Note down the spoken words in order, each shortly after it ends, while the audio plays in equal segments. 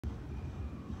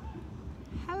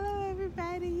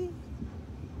everybody.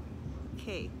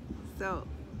 Okay, so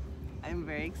I'm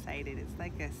very excited. It's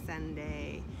like a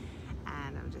Sunday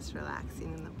and I'm just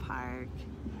relaxing in the park,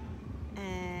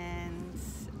 and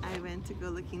I went to go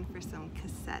looking for some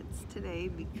cassettes today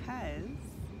because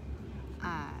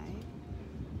I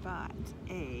bought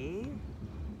a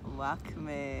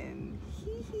Walkman.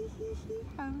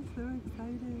 I'm so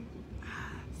excited.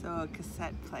 So a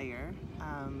cassette player,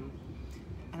 and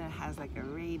it has like a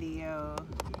radio,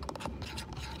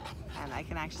 and I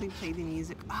can actually play the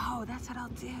music. Oh, that's what I'll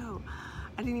do.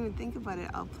 I didn't even think about it.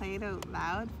 I'll play it out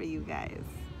loud for you guys.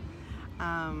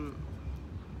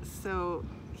 So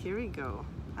here we go.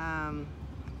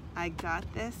 I got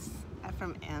this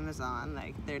from Amazon,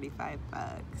 like 35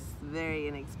 bucks, very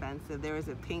inexpensive. There was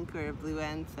a pink or a blue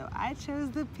end, so I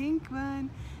chose the pink one.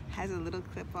 It has a little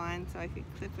clip on, so I could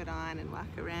clip it on and walk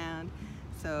around.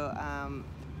 So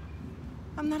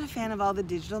I'm not a fan of all the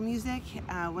digital music.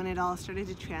 When it all started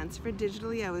to transfer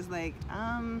digitally, I was like,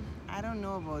 I don't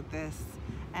know about this.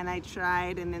 And I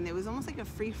tried, and then it was almost like a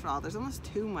free-for-all. There's almost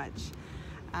too much.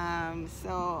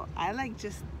 So I like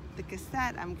just the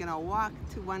cassette. I'm gonna walk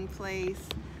to one place.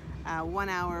 1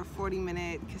 hour,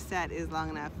 40-minute cassette is long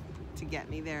enough to get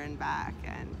me there and back.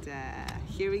 And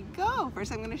here we go.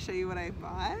 First, I'm gonna show you what I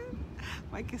bought,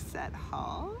 my cassette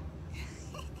haul.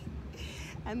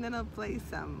 And then I'll play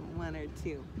one or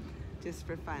two, just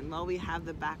for fun. While we have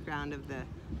the background of the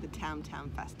Town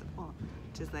Festival,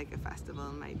 which is like a festival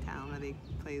in my town where they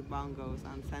play bongos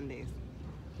on Sundays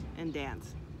and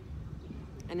dance.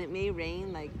 And it may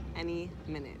rain like any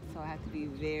minute, so I have to be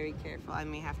very careful. I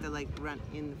may have to like run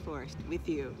in the forest with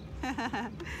you.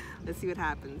 Let's see what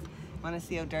happens. Want to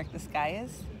see how dark the sky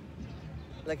is?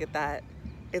 Look at that.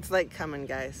 It's like coming,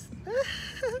 guys.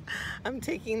 I'm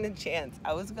taking the chance.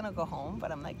 I was gonna go home,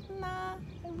 but I'm like, nah,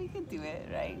 we could do it,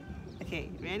 right? Okay,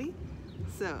 ready?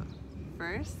 So,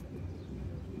 first,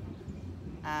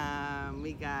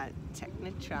 we got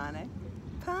Technotronic.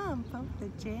 Pump the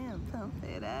jam, pump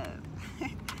it up.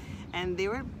 And they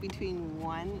were between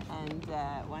 $1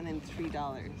 and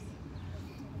 $3.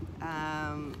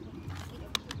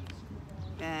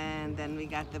 And then we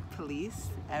got the Police,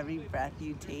 Every Breath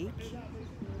You Take,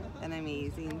 an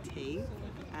amazing tape.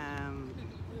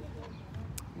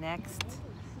 Next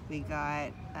we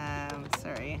got,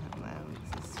 sorry,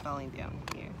 this is falling down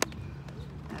here.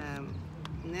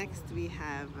 Next we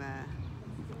have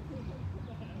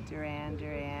Duran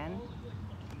Duran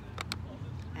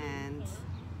and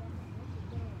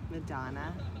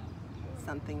Madonna,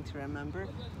 Something to Remember.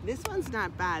 This one's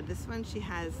not bad. This one, she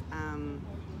has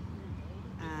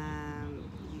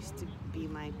Used to Be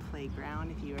My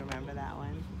Playground, if you remember that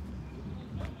one.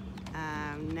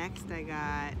 Next I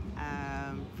got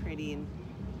Pretty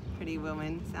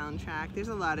Woman soundtrack. There's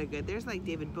a lot of good. There's like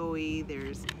David Bowie,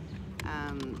 there's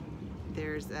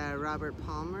Robert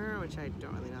Palmer, which I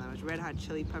don't really know that much. Red Hot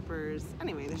Chili Peppers.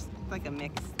 Anyway, there's like a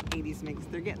mix, 80s mix.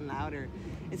 They're getting louder.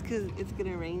 It's because it's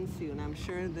gonna rain soon. I'm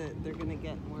sure that they're gonna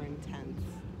get more intense.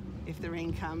 If the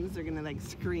rain comes, they're gonna like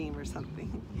scream or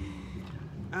something.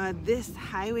 This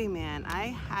Highwayman,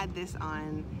 I had this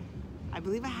on, I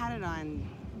believe I had it on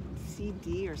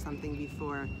CD or something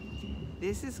before.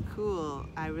 This is cool.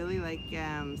 I really like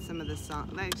some of the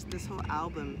songs, like this whole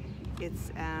album.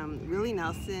 It's Willie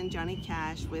Nelson, Johnny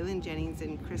Cash, Waylon Jennings,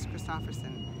 and Chris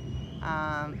Christopherson.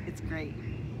 It's great.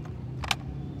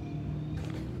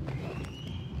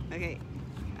 Okay,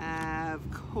 of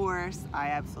course, I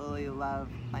absolutely love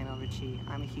Lionel Richie.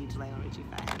 I'm a huge Lionel Richie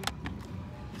fan.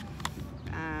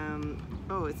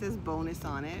 Oh, it says bonus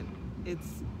on it.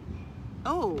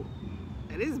 Oh,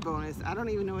 it is bonus. I don't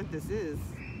even know what this is.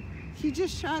 He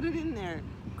just shot it in there.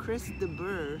 Chris de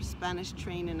Burgh, Spanish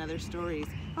Train and Other Stories.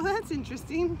 Oh, that's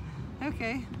interesting.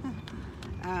 Okay.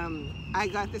 I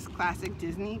got this classic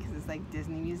Disney because it's like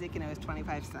Disney music and it was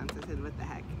 25 cents. I said, what the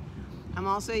heck. I'm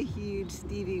also a huge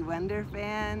Stevie Wonder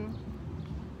fan.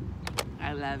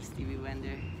 I love Stevie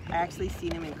Wonder. I actually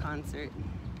seen him in concert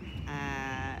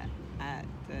at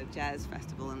the jazz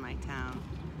festival in my town.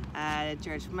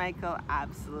 George Michael,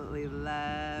 absolutely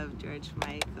love George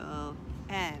Michael.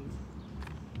 And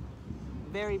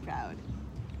very proud,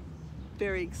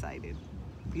 very excited.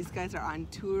 These guys are on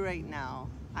tour right now.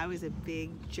 I was a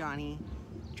big Jordan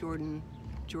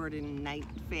Knight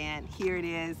fan. Here it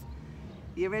is,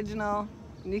 the original,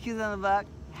 New Kids on the Block,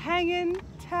 hanging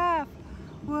tough.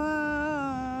 Whoa,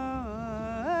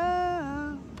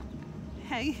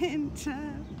 hanging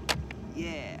tough,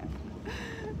 yeah.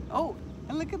 Oh,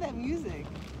 and look at that music,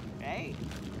 right?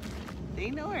 They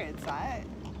know where it's at.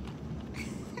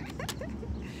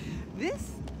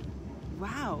 This,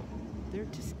 wow, they're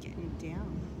just getting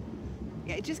down.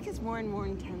 Yeah, it just gets more and more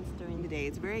intense during the day.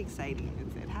 It's very exciting.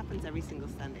 It happens every single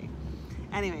Sunday.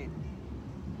 Anyway,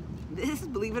 this,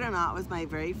 believe it or not, was my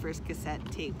very first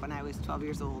cassette tape when I was 12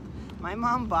 years old. My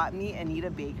mom bought me Anita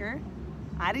Baker.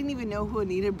 I didn't even know who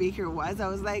Anita Baker was. I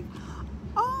was like,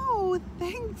 oh,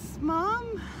 thanks,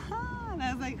 Mom. And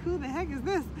I was like, who the heck is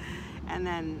this? And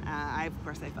then, of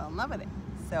course, I fell in love with it.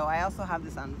 So I also have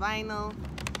this on vinyl.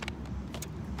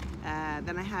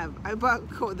 Then I bought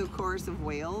the Chorus of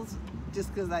Wales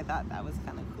just because I thought that was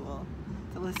kind of cool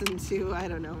to listen to. I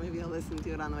don't know, maybe I'll listen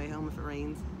to it on the way home if it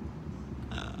rains.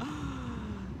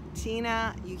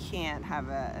 Tina, you can't have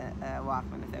a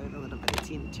Walkman without a little bit of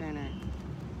Tina Turner.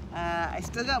 I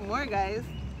still got more, guys.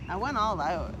 I went all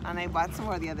out, and I bought some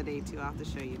more the other day too. I'll have to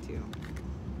show you too.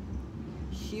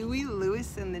 Huey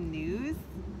Lewis and the News.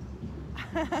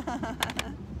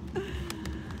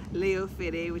 Leo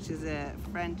Ferré, which is a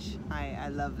French, I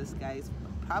love this guy. He's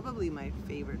probably my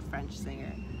favorite French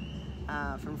singer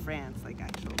from France, like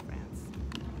actual France.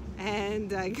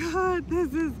 And I got,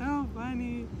 this is so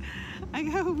funny, I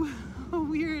got a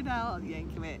Weird Al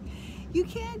Yankovic. You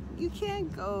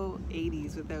can't go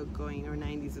 80s without going, or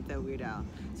 90s without Weird Al.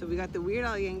 So we got the Weird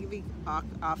Al Yankovic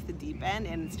off the deep end,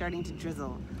 and it's starting to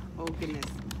drizzle. Oh goodness.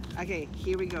 Okay,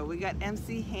 here we go. We got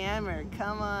MC Hammer.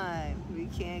 Come on. We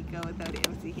can't go without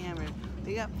MC Hammer.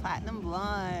 We got Platinum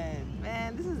Blonde.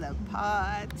 Man, this is a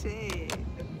party.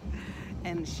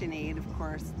 And Sinead, of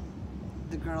course,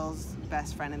 the girl's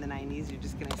best friend in the 90s. You're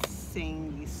just gonna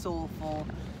sing these soulful,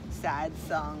 sad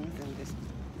songs and just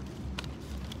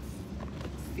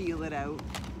feel it out.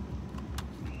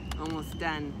 Almost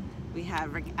done. We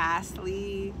have Rick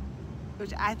Astley,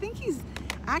 which I think he's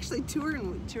actually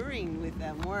touring with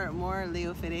more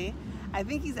Leo Ferré. I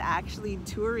think he's actually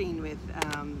touring with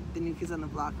the New Kids on the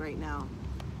Block right now.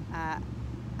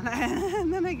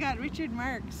 And then I got Richard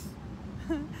Marx.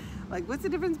 Like, what's the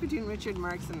difference between Richard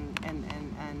Marx and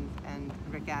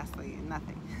Rick Astley?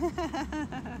 Nothing.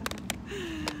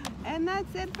 And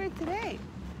that's it for today.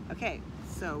 Okay,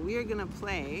 so we're gonna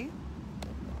play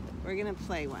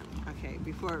one. Okay,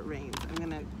 before it rains, I'm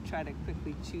gonna try to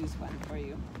quickly choose one for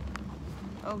you.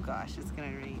 Oh gosh, it's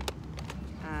gonna rain.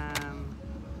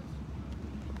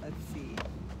 Let's see.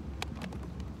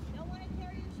 Don't want to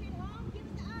carry your shit home? Give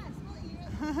it to us. We'll eat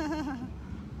it.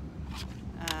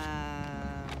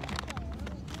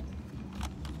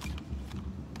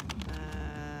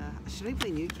 Should I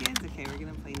play New Kids? Okay, we're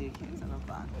gonna play New Kids on the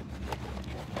Block.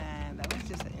 And that was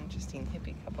just an interesting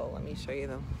hippie couple. Let me show you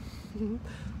them.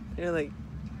 They're like,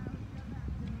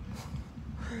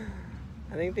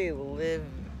 I think they live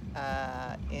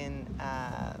in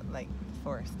like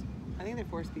forest. I think they're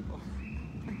forest people.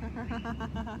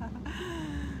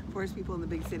 Forest people in the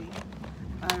big city.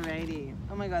 Alrighty.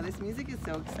 Oh my god, this music is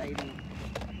so exciting.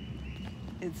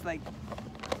 It's like,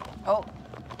 oh,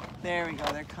 there we go.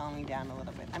 They're calming down a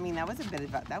little bit. I mean, that was a bit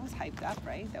of, that was hyped up,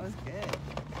 right? That was good.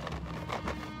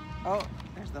 Oh,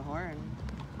 there's the horn.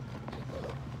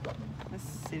 This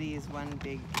city is one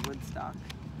big Woodstock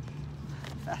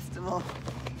festival.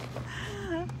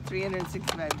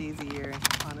 365 days a year,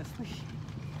 honestly.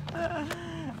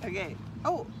 Okay.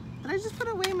 Oh, did I just put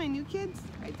away my New Kids?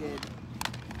 I did.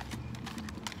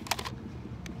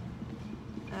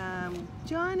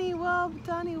 Donnie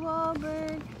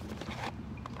Wahlberg.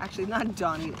 Actually, not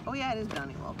Johnny. Oh yeah, it is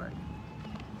Donnie Wahlberg.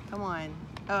 Come on.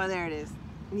 Oh, there it is.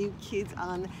 New Kids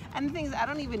on. And the thing is, I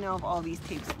don't even know if all these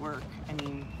tapes work. I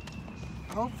mean,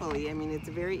 hopefully. I mean, it's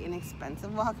a very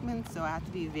inexpensive Walkman, so I have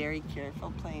to be very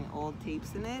careful playing old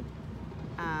tapes in it.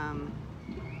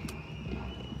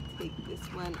 Take this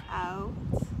one out.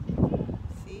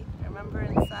 See, remember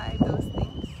inside those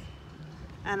things?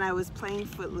 And I was playing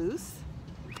Footloose,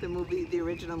 the movie, the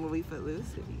original movie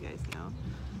Footloose, if you guys know.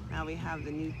 Now we have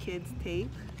the New Kids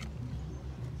tape.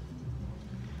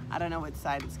 I don't know what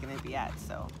side it's gonna be at,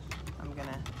 so I'm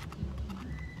gonna.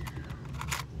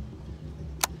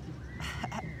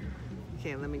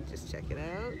 Okay, let me just check it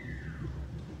out.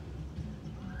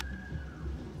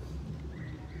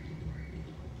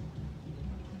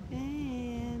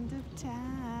 End of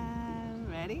time.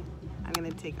 Ready? I'm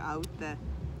gonna take out the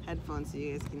headphones so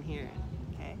you guys can hear it.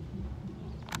 Okay.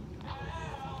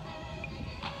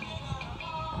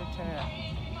 Turn it up.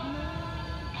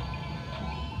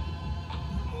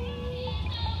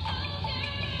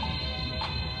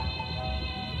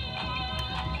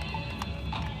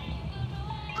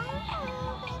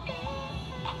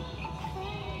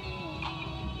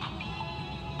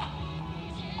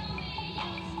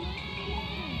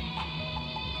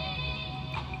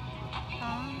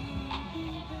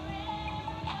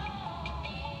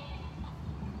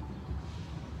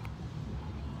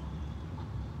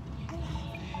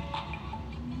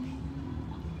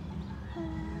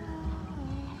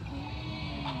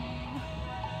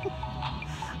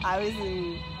 I was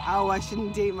in, oh, I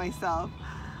shouldn't date myself.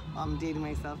 Well, I'm dating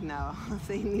myself now.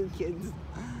 Saying new kids.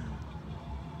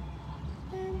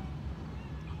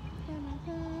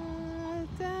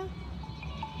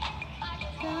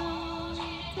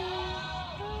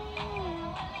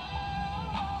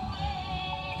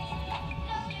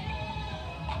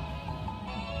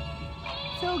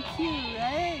 So cute,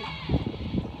 right?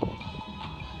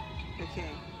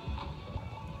 Okay.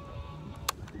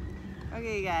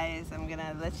 Okay guys, I'm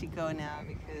gonna let you go now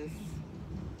because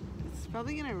it's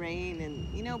probably gonna rain,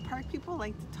 and you know, park people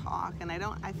like to talk, and I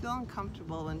feel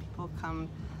uncomfortable when people come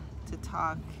to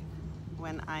talk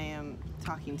when I am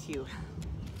talking to you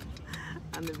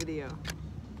on the video.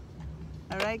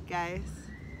 Alright guys,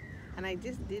 and I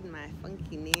just did my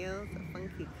funky nails, a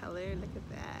funky color, look at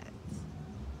that.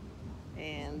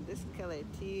 And this color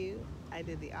too, I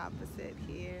did the opposite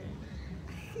here.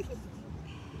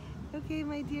 Okay,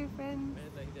 my dear friends.